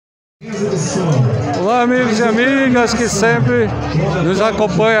Olá, amigos e amigas que sempre nos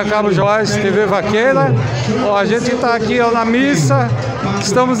acompanham a Cabo Joás TV Vaqueira. A gente está aqui na missa,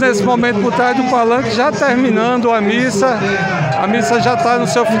 estamos nesse momento por trás do palanque, já terminando a missa. A missa já está no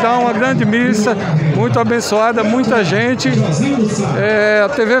seu final, uma grande missa, muito abençoada, muita gente. A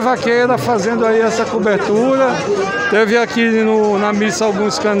TV Vaqueira fazendo aí essa cobertura. Teve aqui na missa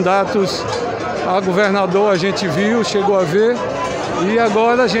alguns candidatos a governador, a gente viu, chegou a ver. E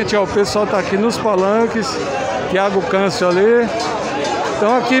agora, gente, o pessoal está aqui nos palanques, Tiago Câncio ali.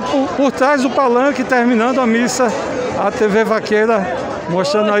 Então aqui por trás do palanque, terminando a missa, a TV Vaqueira,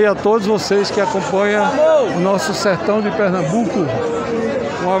 mostrando aí a todos vocês que acompanham o nosso sertão de Pernambuco.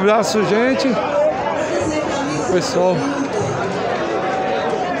 Um abraço, gente. Pessoal.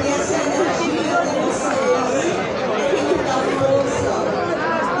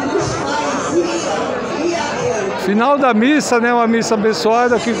 Final da missa, né? Uma missa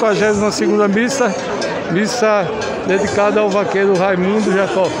abençoada, 52ª missa. Missa dedicada ao vaqueiro Raimundo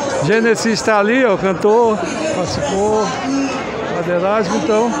Jacó. Gênesis está ali, ó, cantor, participou, madeirasmo.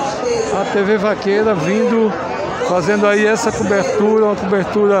 Então, a TV Vaqueira vindo, fazendo aí essa cobertura, uma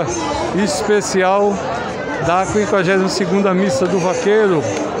cobertura especial da 52ª missa do Vaqueiro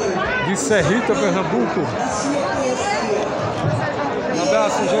de Serrita, Pernambuco. Um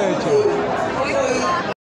abraço, gente.